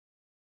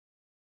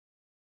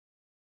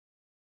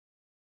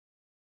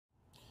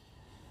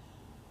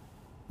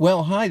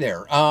Well, hi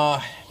there.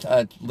 A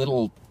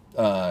little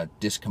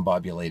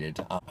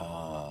discombobulated.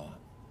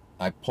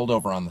 I pulled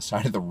over on the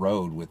side of the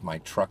road with my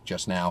truck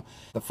just now.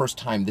 The first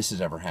time this has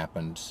ever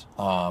happened.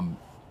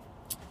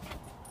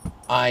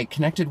 I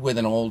connected with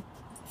an old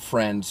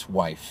friend's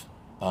wife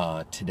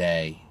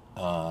today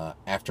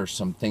after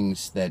some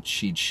things that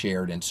she'd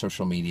shared in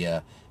social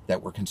media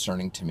that were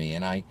concerning to me,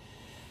 and I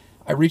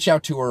reached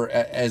out to her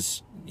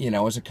as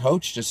as a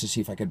coach, just to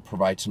see if I could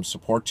provide some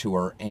support to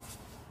her. And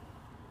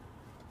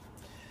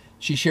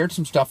she shared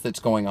some stuff that's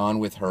going on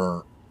with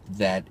her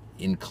that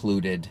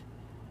included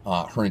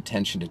her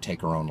intention to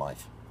take her own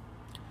life.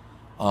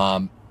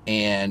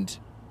 And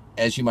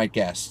as you might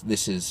guess,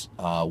 this is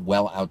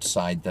well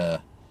outside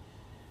the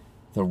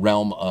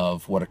realm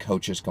of what a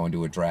coach is going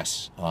to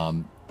address.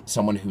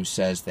 Someone who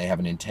says they have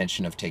an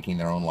intention of taking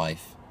their own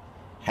life,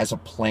 has a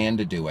plan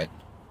to do it,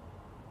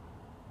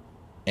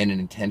 and an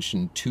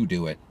intention to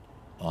do it.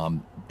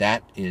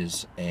 That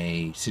is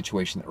a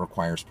situation that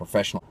requires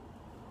professional.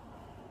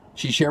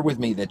 She shared with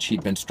me that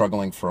she'd been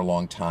struggling for a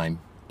long time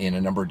in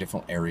a number of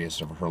different areas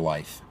of her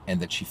life,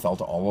 and that she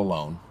felt all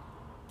alone,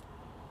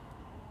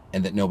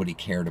 and that nobody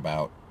cared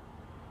about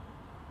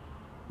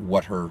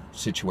what her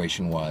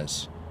situation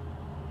was,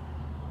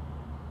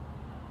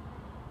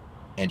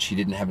 and she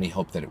didn't have any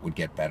hope that it would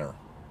get better.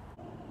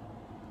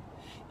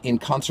 In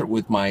concert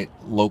with my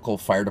local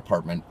fire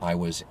department, I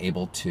was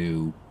able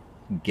to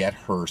get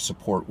her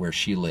support where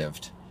she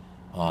lived.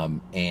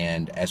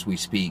 And as we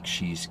speak,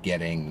 she's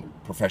getting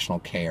professional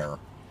care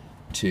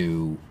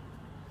to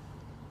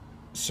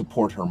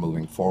support her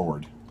moving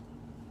forward.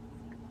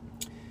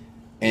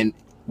 And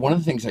one of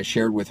the things I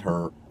shared with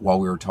her while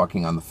we were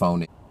talking on the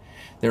phone,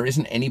 there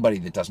isn't anybody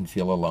that doesn't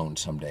feel alone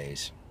some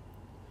days.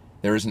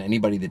 There isn't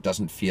anybody that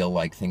doesn't feel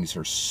like things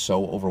are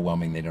so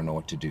overwhelming they don't know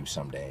what to do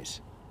some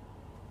days.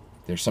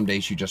 There's some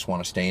days you just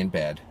want to stay in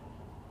bed.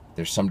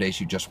 There's some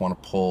days you just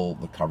want to pull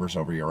the covers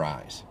over your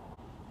eyes.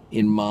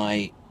 In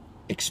my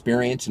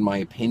experience, in my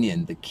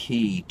opinion, the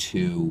key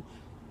to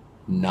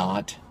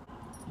not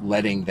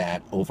letting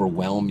that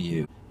overwhelm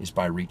you is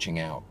by reaching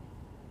out.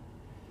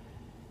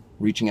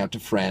 Reaching out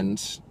to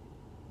friends,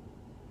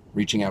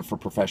 reaching out for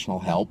professional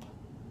help,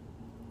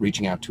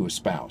 reaching out to a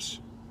spouse.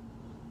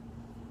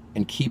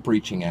 And keep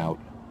reaching out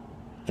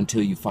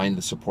until you find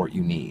the support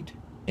you need.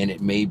 And it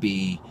may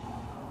be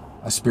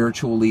a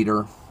spiritual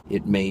leader,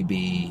 it may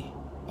be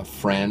a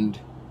friend,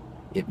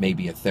 it may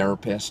be a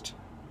therapist,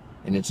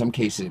 and in some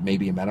cases it may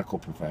be a medical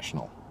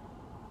professional.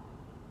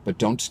 But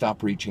don't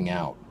stop reaching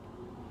out.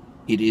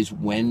 It is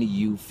when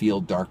you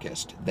feel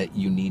darkest that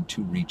you need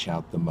to reach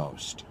out the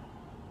most.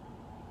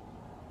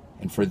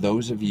 And for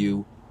those of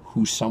you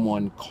who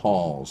someone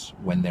calls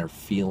when they're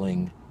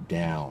feeling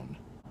down,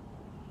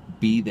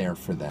 be there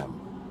for them.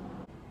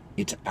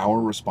 It's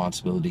our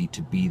responsibility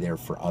to be there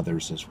for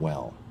others as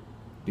well,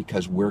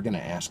 because we're going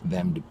to ask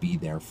them to be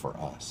there for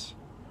us.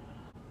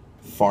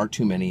 Far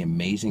too many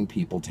amazing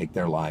people take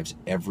their lives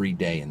every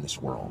day in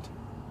this world.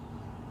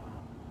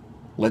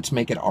 Let's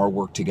make it our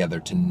work together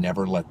to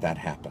never let that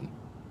happen.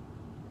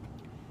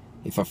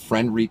 If a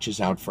friend reaches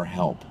out for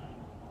help,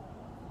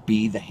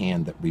 be the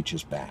hand that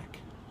reaches back.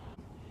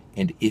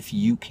 And if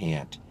you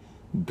can't,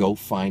 go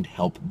find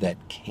help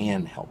that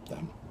can help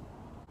them.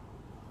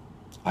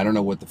 I don't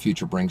know what the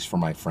future brings for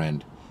my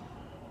friend,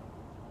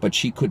 but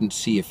she couldn't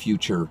see a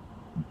future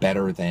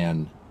better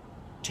than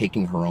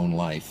taking her own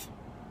life.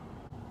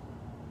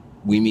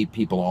 We meet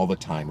people all the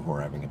time who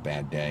are having a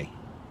bad day.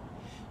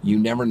 You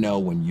never know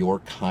when your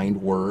kind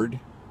word,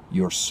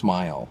 your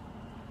smile,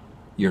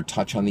 your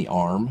touch on the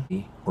arm,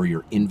 or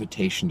your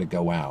invitation to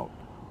go out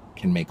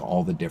can make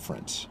all the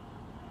difference.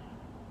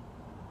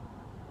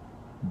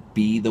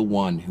 Be the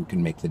one who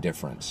can make the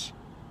difference.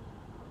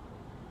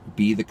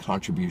 Be the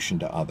contribution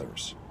to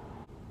others.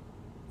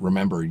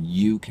 Remember,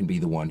 you can be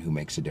the one who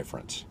makes a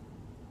difference.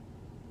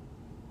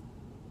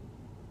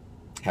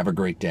 Have a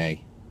great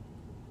day,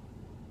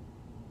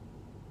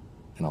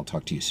 and I'll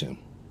talk to you soon.